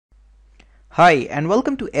Hi and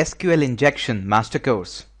welcome to SQL Injection Master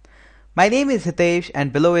Course. My name is Hitesh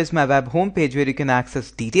and below is my web homepage where you can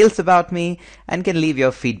access details about me and can leave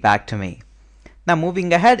your feedback to me. Now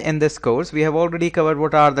moving ahead in this course, we have already covered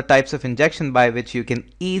what are the types of injection by which you can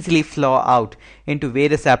easily flow out into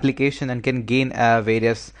various applications and can gain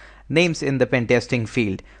various names in the pen testing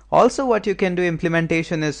field. Also what you can do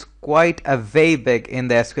implementation is quite a way big in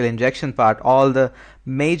the SQL injection part. All the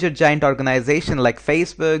major giant organizations like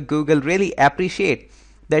Facebook, Google really appreciate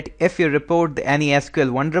that if you report any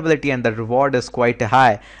SQL vulnerability and the reward is quite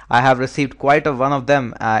high. I have received quite a one of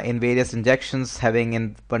them in various injections having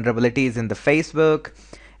in vulnerabilities in the Facebook,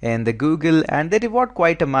 in the Google, and they reward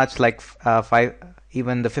quite a much like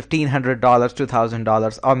even the $1,500,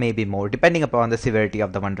 $2,000 or maybe more depending upon the severity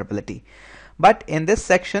of the vulnerability. But in this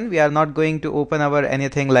section we are not going to open our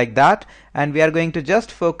anything like that, and we are going to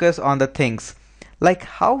just focus on the things like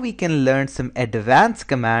how we can learn some advanced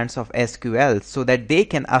commands of SQL so that they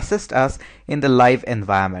can assist us in the live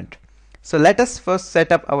environment. So let us first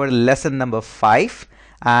set up our lesson number 5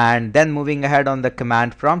 and then moving ahead on the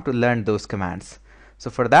command prompt to learn those commands.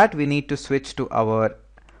 So for that we need to switch to our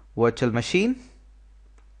virtual machine.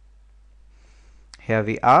 Here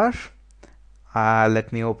we are.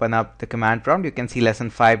 Let me open up the command prompt. You can see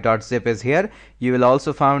lesson5.zip is here. You will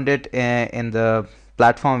also find it in the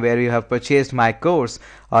platform where you have purchased my course,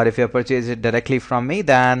 or if you have purchased it directly from me,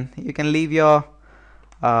 then you can leave your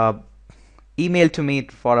email to me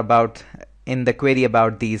for about in the query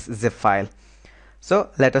about these zip file. So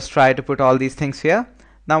let us try to put all these things here.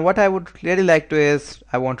 Now what I would really like to is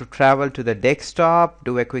I want to travel to the desktop,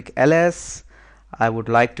 do a quick ls. I would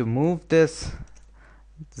like to move this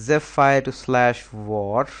zip file to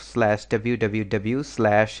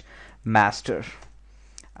 /var/www/master.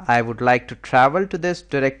 I would like to travel to this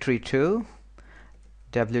directory to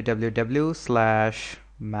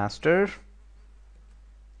www/master,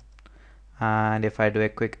 and if I do a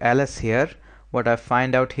quick ls here, what I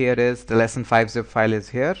find out here is the lesson 5 zip file is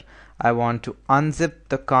here. I want to unzip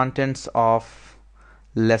the contents of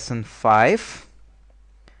lesson 5.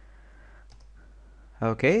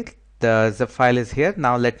 Okay, the zip file is here.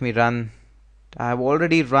 Now let me run. I have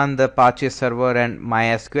already run the Apache server and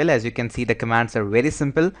MySQL. As you can see, the commands are very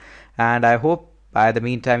simple, and I hope by the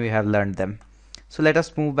meantime you have learned them. So let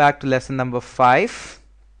us move back to lesson number 5.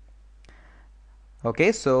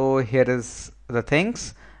 Okay, so here is the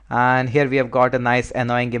things, and here we have got a nice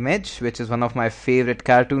annoying image which is one of my favorite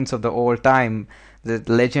cartoons of the old time, the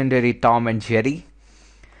legendary Tom and Jerry.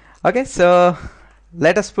 Okay, so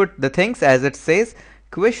let us put the things as it says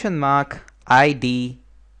 $ID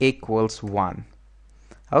equals 1.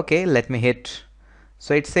 Okay, let me hit.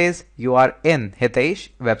 So it says you are in Hitesh,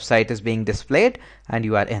 website is being displayed and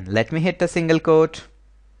you are in. Let me hit a single quote.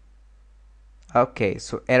 Okay,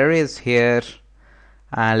 so error is here,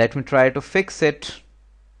 and let me try to fix it.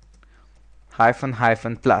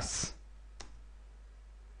 --+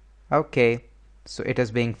 okay, so it is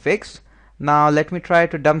being fixed. Now let me try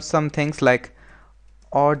to dump some things like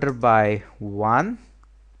order by 1.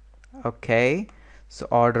 Okay, so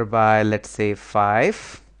order by, let's say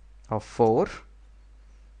 5 or 4.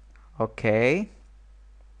 Okay,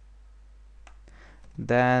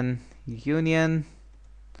 then union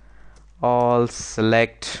all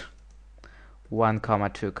select 1,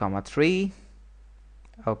 2, 3.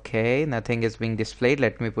 Okay, nothing is being displayed.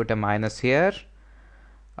 Let me put a minus here.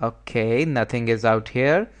 Okay, nothing is out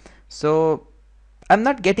here. So I'm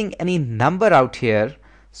not getting any number out here.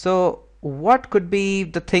 So what could be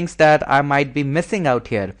the things that I might be missing out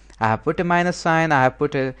here? I have put a minus sign, I have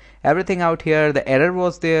put everything out here, the error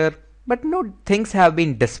was there, but no things have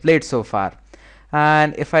been displayed so far.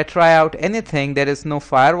 And if I try out anything, there is no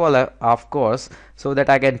firewall of course, so that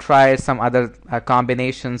I can try some other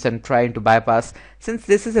combinations and trying to bypass, since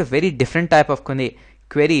this is a very different type of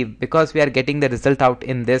query, because we are getting the result out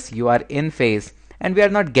in this you are in phase and we are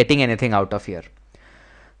not getting anything out of here.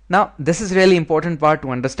 Now this is really important part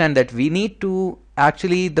to understand, that we need to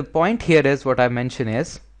actually, the point here is what I mention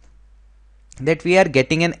is that we are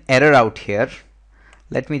getting an error out here.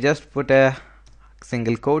 Let me just put a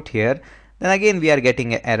single quote here. Then again we are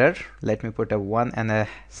getting an error. Let me put a 1 and a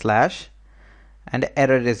slash, and the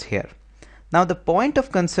error is here. Now the point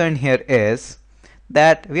of concern here is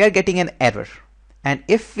that we are getting an error, and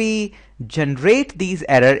if we generate these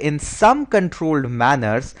error in some controlled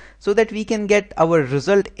manners so that we can get our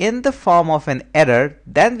result in the form of an error,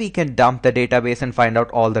 then we can dump the database and find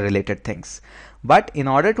out all the related things. But in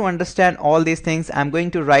order to understand all these things, I'm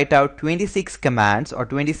going to write out 26 commands or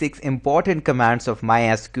 26 important commands of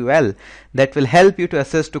MySQL that will help you to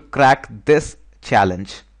assist to crack this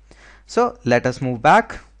challenge. So let us move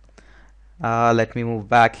back. Let me move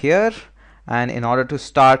back here, and in order to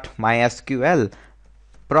start MySQL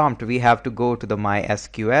prompt, we have to go to the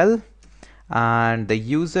MySQL, and the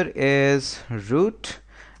user is root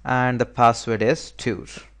and the password is tour.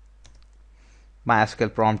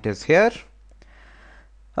 MySQL prompt is here.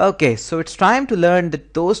 Okay, so it's time to learn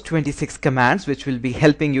those 26 commands which will be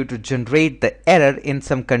helping you to generate the error in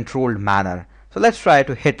some controlled manner. So let's try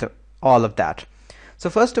to hit all of that. So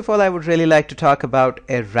first of all, I would really like to talk about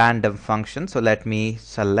a random function. So let me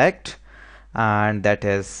select, and that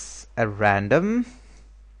is a random,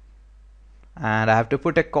 and I have to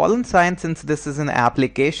put a colon sign since this is an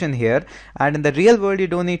application here, and in the real world you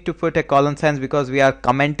don't need to put a colon sign because we are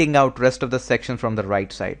commenting out rest of the section from the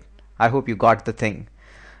right side. I hope you got the thing.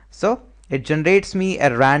 So it generates me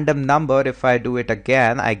a random number. If I do it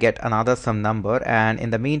again, I get another some number, and in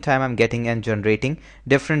the meantime I'm getting and generating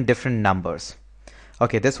different numbers.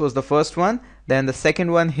 Okay, this was the first one. Then the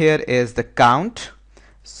second one here is the count.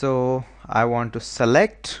 So I want to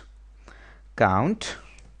select count.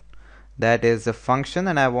 That is a function,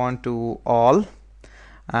 and I want to all,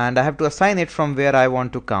 and I have to assign it from where I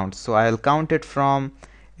want to count. So I'll count it from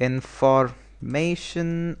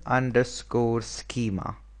information underscore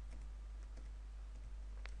schema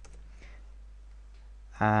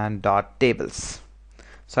and dot tables.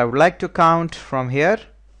 So I would like to count from here.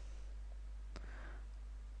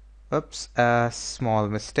 Oops, a small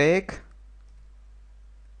mistake.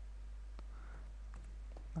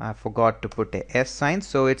 I forgot to put a S sign.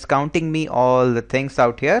 So it's counting me all the things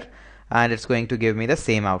out here, and it's going to give me the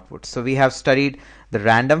same output. So we have studied the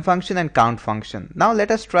random function and count function. Now let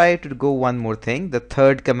us try to go one more thing. The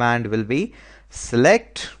third command will be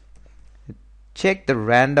select, check the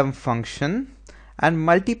random function, and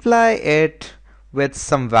multiply it with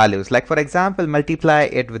some values. Like for example, multiply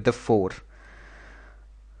it with the 4.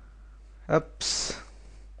 Oops,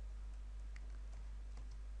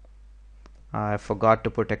 I forgot to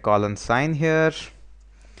put a colon sign here.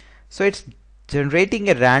 So it's generating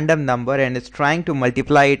a random number, and it's trying to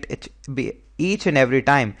multiply it each and every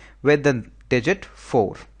time with the digit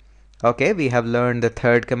 4. Okay, we have learned the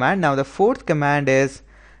third command. Now the fourth command is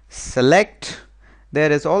select.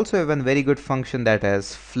 There is also one very good function that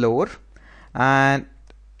is floor, and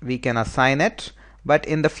we can assign it. But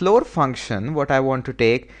in the floor function, what I want to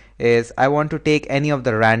take is I want to take any of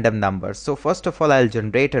the random numbers. So first of all, I'll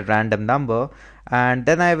generate a random number, and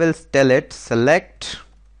then I will tell it select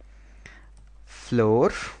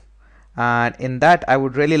floor, and in that I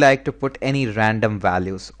would really like to put any random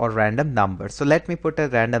values or random numbers. So let me put a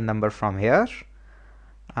random number from here,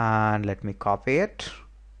 and let me copy it,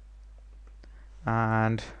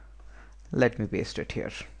 and let me paste it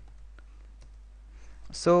here.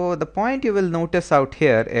 So the point you will notice out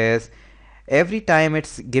here is every time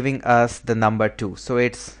it's giving us the number 2. So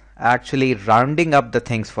it's actually rounding up the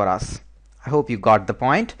things for us. I hope you got the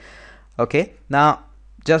point. Okay, now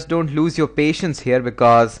just don't lose your patience here,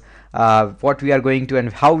 because what we are going to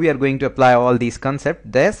and how we are going to apply all these concepts,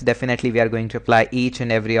 this definitely we are going to apply each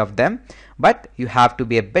and every of them, but you have to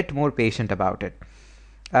be a bit more patient about it.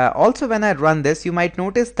 Also, when I run this, you might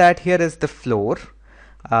notice that here is the floor.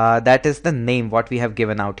 That is the name what we have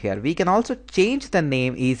given out here. We can also change the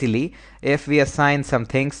name easily if we assign some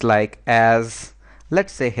things like as,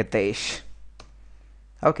 let's say, Hitesh.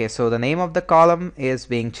 Okay, so the name of the column is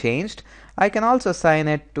being changed. I can also assign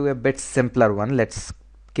it to a bit simpler one. Let's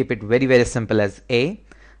keep it very simple as A.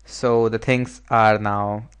 So the things are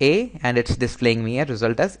now A, and it's displaying me a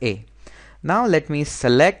result as A. Now let me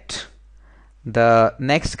select the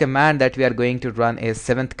next command that we are going to run is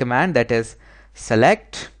 7th command, that is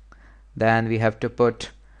select. Then we have to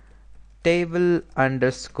put table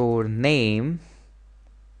underscore name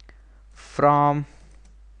from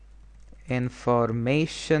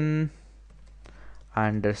information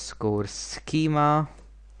underscore schema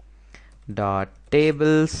dot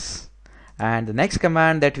tables, and the next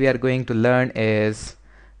command that we are going to learn is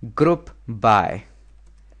group by.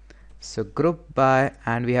 So group by,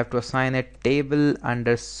 and we have to assign it table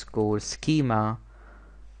underscore schema,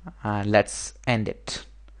 and let's end it.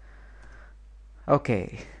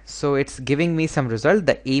 Okay, so it's giving me some result.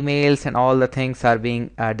 The emails and all the things are being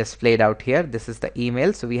displayed out here. This is the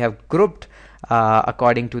email. So we have grouped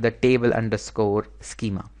according to the table underscore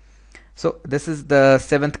schema. So this is the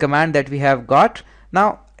 7th command that we have got.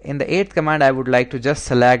 Now in the 8th command, I would like to just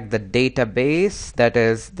select the database, that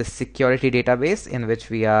is the security database in which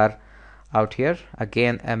we are out here.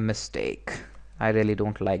 Again, a mistake. I really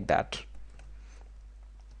don't like that.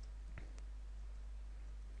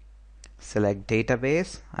 Select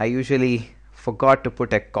database. I usually forgot to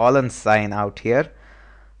put a colon sign out here.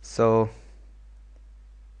 So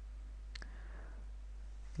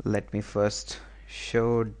let me first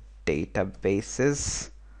show databases.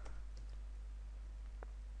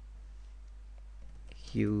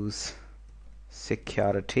 Use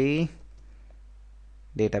security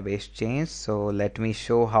database change. So let me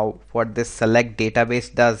show what this select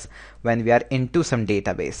database does when we are into some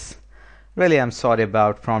database. Really, I'm sorry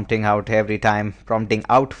about prompting out every time, prompting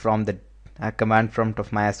out from the command prompt of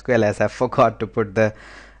MySQL, as I forgot to put the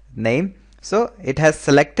name. So it has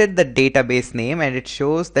selected the database name, and it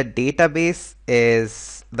shows that database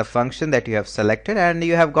is the function that you have selected, and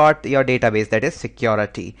you have got your database, that is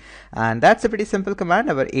security. And that's a pretty simple command,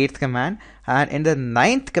 our 8th command. And in the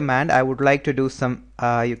 9th command, I would like to do some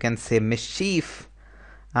you can say mischief,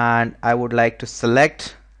 and I would like to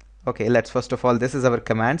select, okay, let's first of all, this is our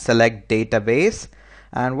command, select database.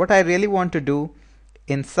 And what I really want to do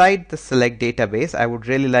inside the select database, I would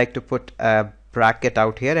really like to put a bracket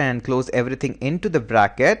out here and close everything into the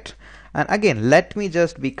bracket. And again, let me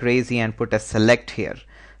just be crazy and put a select here.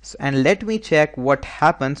 And let me check what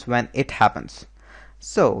happens when it happens.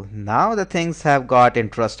 So now the things have got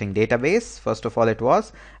interesting. Database, first of all it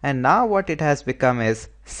was, and now what it has become is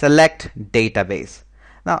select database.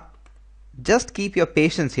 Now just keep your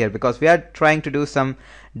patience here, because we are trying to do some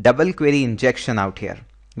double query injection out here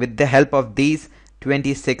with the help of these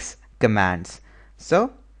 26 commands.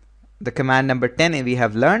 So the command number 10 we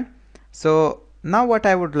have learned. So now what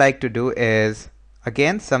I would like to do is,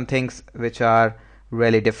 again, some things which are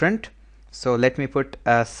really different. So let me put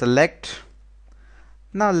a select.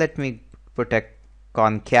 Now let me put a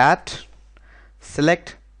concat,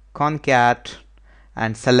 select concat,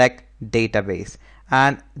 and select database.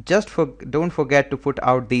 And don't forget to put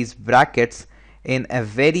out these brackets in a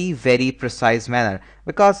very precise manner,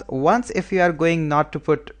 because once if you are going not to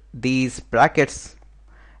put these brackets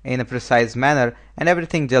in a precise manner, and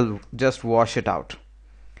everything just wash it out.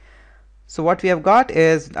 So what we have got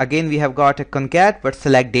is, again, we have got a concat, but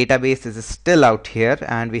select database is still out here,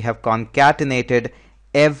 and we have concatenated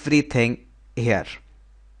everything here.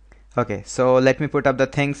 Okay, so let me put up the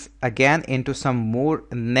things again into some more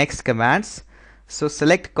next commands. So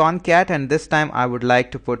select concat, and this time I would like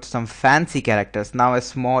to put some fancy characters. Now a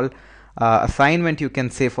small assignment you can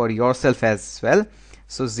say for yourself as well.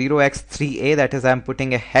 So 0x3a, that is, I'm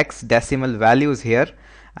putting a hex decimal values here,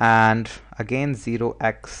 and again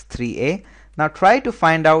 0x3a. Now try to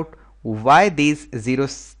find out why these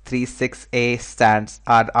 036a stands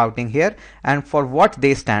are out in here, and for what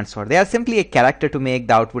they stand for. They are simply a character to make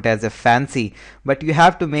the output as a fancy, but you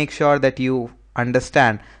have to make sure that you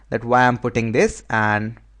understand that why I'm putting this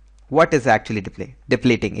and what is actually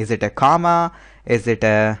depleting. Is it a comma? Is it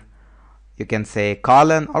a, you can say,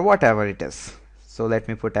 colon, or whatever it is. So let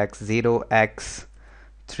me put x0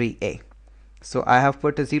 x3a. So I have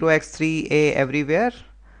put a 0x3a everywhere,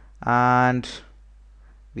 and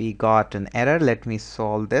we got an error. Let me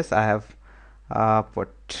solve this. I have I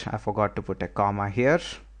forgot to put a comma here.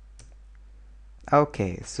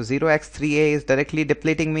 Okay, so 0x3a is directly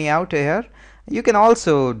depleting me out here. You can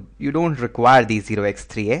also, you don't require these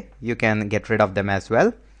 0x3a. You can get rid of them as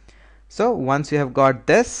well. So once you have got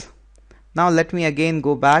this, now let me again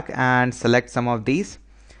go back and select some of these.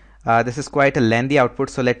 This is quite a lengthy output,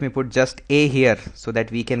 so let me put just a here so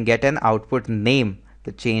that we can get an output name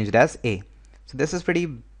that changed as a. So this is pretty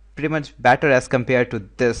much better as compared to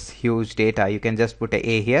this huge data. You can just put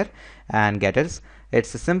a here and get it.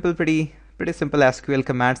 It's a simple, pretty simple SQL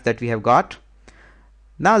commands that we have got.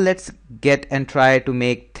 Now let's get and try to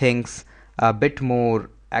make things a bit more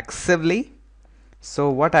actively. So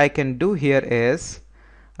what I can do here is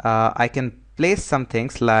I can place some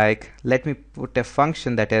things like, let me put a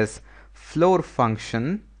function that is floor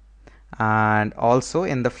function, and also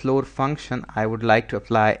in the floor function I would like to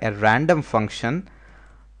apply a random function.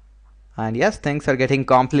 And yes, things are getting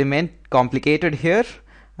complicated here,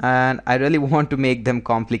 and I really want to make them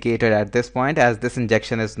complicated at this point, as this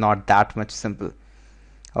injection is not that much simple.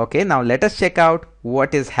 Okay, now let us check out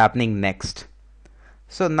what is happening next.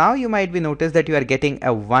 So now you might be noticed that you are getting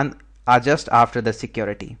a 1 just after the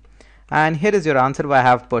security, and here is your answer why I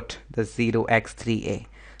have put the 0x3a.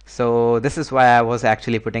 So this is why I was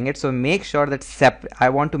actually putting it. So make sure that I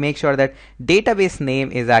want to make sure that database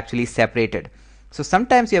name is actually separated. So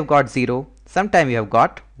sometimes you have got 0, sometimes you have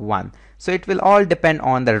got 1. So it will all depend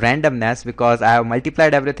on the randomness, because I have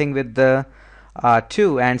multiplied everything with the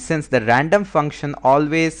 2, and since the random function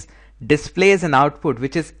always displays an output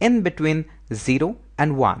which is in between 0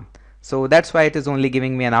 and 1. So that's why it is only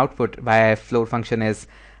giving me an output by floor function is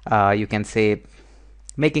you can say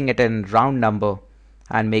making it a round number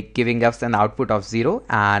and giving us an output of 0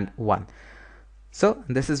 and 1. So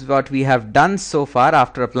this is what we have done so far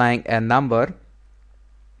after applying a number.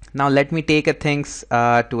 Now let me take things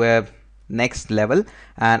to a next level,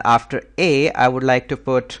 and after A I would like to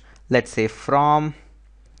put, let's say, from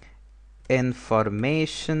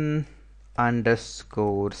information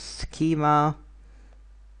underscore schema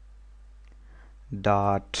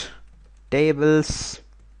dot tables,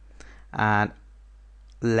 and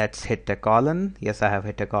let's hit a colon. Yes, I have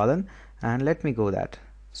hit a colon, and let me go that.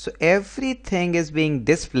 So everything is being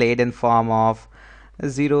displayed in form of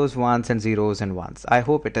zeros, ones, and zeros and ones. I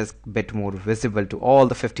hope it is a bit more visible to all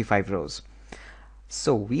the 55 rows.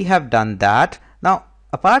 So we have done that. Now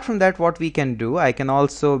apart from that, what we can do, I can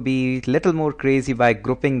also be little more crazy by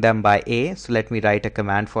grouping them by A. So let me write a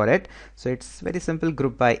command for it. So it's very simple,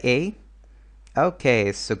 group by A.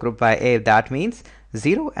 Okay, so group by A, that means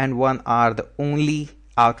 0 and 1 are the only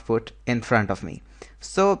output in front of me.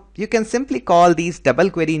 So you can simply call these double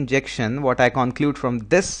query injection. What I conclude from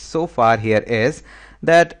this so far here is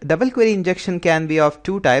that double query injection can be of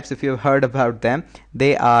two types. If you've heard about them,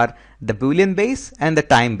 they are the Boolean based and the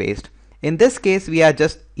time based. In this case, we are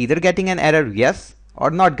just either getting an error yes or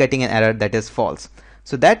not getting an error, that is false.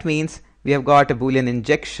 So that means we have got a Boolean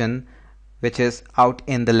injection which is out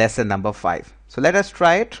in the lesson number 5. So let us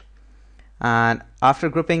try it. And after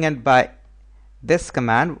grouping it by this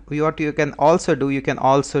command, what you can also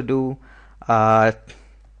do, a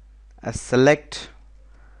select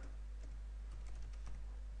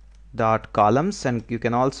dot columns, and you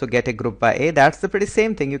can also get a group by A. That's the pretty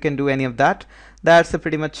same thing. You can do any of that. That's the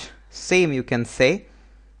pretty much same, you can say,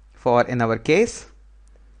 for in our case.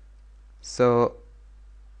 So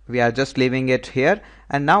we are just leaving it here.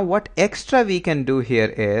 And now what extra we can do here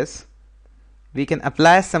is we can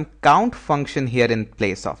apply some count function here in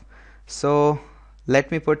place of. So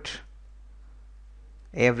let me put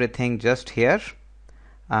everything just here,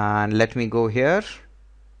 and let me go here.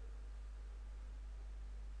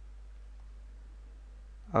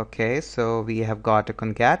 Okay, so we have got a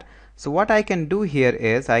concat. So what I can do here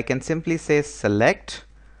is I can simply say select.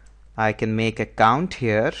 I can make a count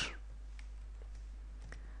here,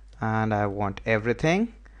 and I want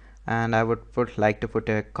everything, and I would like to put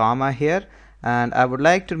a comma here, and I would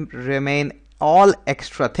like to remain all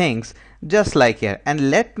extra things just like here.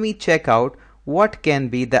 And let me check out what can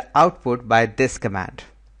be the output by this command.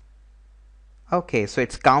 Okay, so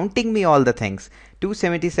it's counting me all the things,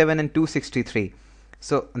 277 and 263.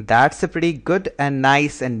 So that's a pretty good and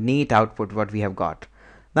nice and neat output what we have got.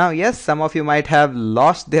 Now yes, some of you might have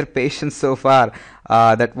lost their patience so far,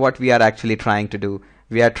 that what we are actually trying to do.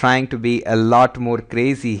 We are trying to be a lot more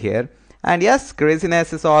crazy here. And yes,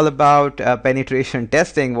 craziness is all about penetration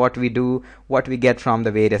testing, what we do, what we get from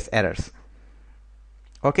the various errors.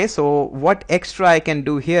 Okay, so what extra I can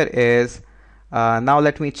do here is, now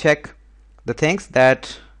let me check the things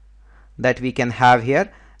that we can have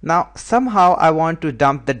here. Now somehow I want to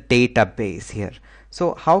dump the database here.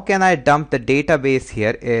 So how can I dump the database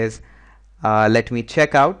here is, let me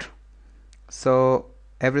check out. So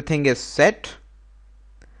everything is set.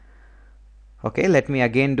 Okay, let me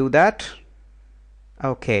again do that.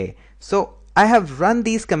 Okay, so I have run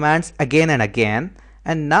these commands again and again,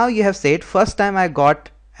 and now you have said first time I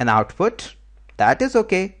got an output. That is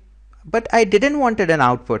okay, but I didn't wanted an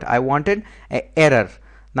output. I wanted an error.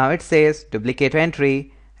 Now it says duplicate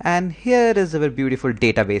entry, and here is our beautiful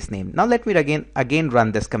database name. Now let me again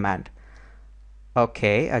run this command.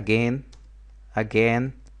 Okay, again.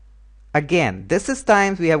 This is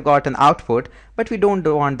times we have got an output, but we don't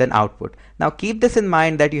want an output. Now keep this in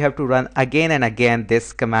mind that you have to run again and again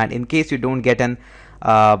this command in case you don't get an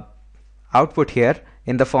output here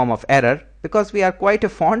in the form of error, because we are quite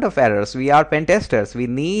fond of errors. We are pen testers. We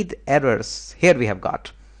need errors. Here we have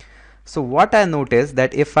got. So what I notice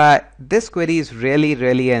that if this query is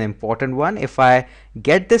really an important one. If I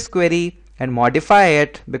get this query and modify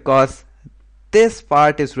it, because this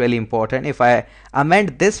part is really important. If I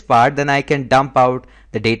amend this part, then I can dump out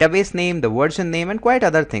the database name, the version name, and quite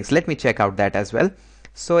other things. Let me check out that as well.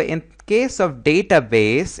 So in case of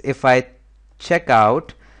database, if I check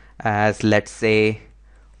out as, let's say,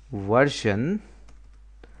 version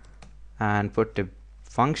and put a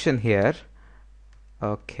function here.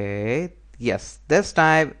 Okay, yes, this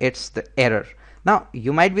time it's the error. Now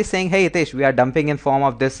you might be saying, hey Hitesh, we are dumping in form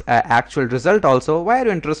of this actual result also. Why are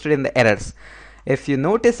you interested in the errors? If you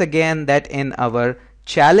notice again that in our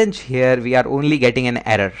challenge here we are only getting an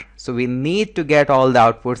error, so we need to get all the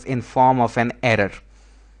outputs in form of an error.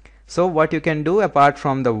 So what you can do apart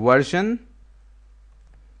from the version,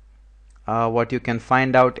 what you can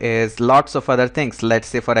find out is lots of other things. Let's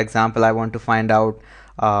say for example I want to find out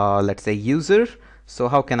let's say user. So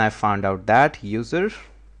how can I find out that user?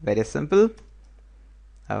 Very simple.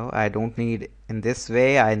 Oh, I don't need in this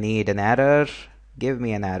way. I need an error. Give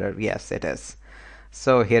me an error. Yes, it is.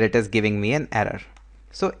 So here it is giving me an error.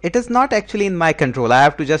 So it is not actually in my control. I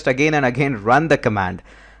have to just again and again run the command.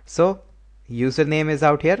 So username is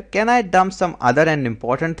out here. Can I dump some other and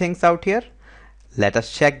important things out here? Let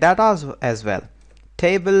us check that as well.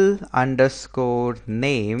 Table underscore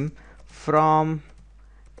name from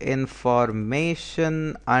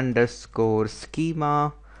information underscore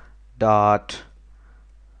schema dot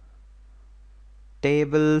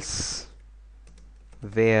tables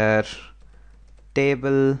where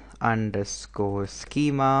table underscore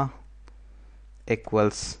schema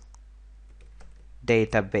equals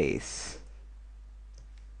database.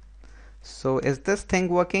 So is this thing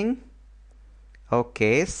working?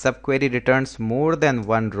 Okay, subquery returns more than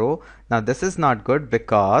one row. Now this is not good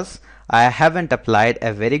because I haven't applied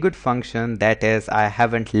a very good function, that is I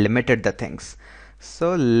haven't limited the things.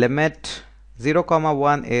 So limit 0,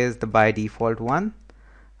 1 is the by default one.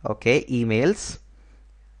 Okay, emails.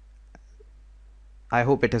 I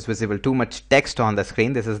hope it is visible. Too much text on the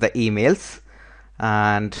screen. This is the emails,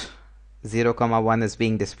 and 0, 1 is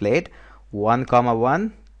being displayed. 1,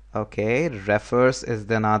 1. Okay, refers is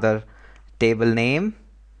the another table name,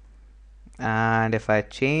 and if I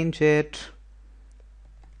change it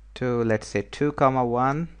to let's say 2,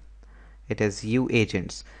 1, it is U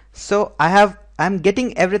agents. So I'm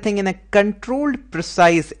getting everything in a controlled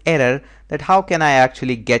precise error. That how can I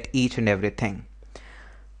actually get each and everything?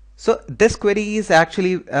 So this query is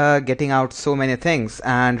actually getting out so many things,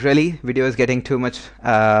 and really video is getting too much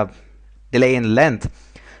delay in length.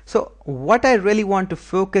 So what I really want to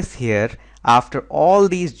focus here after all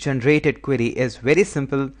these generated query is very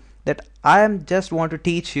simple, that I just want to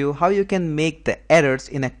teach you how you can make the errors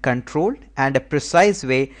in a controlled and a precise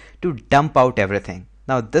way to dump out everything.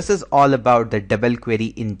 Now this is all about the double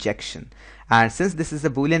query injection. And since this is a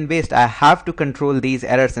Boolean based, I have to control these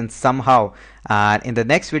errors in somehow. And in the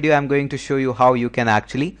next video, I'm going to show you how you can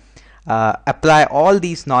actually apply all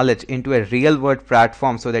these knowledge into a real world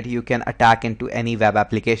platform so that you can attack into any web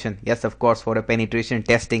application. Yes, of course, for a penetration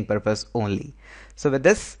testing purpose only. So with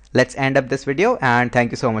this, let's end up this video, and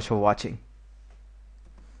thank you so much for watching.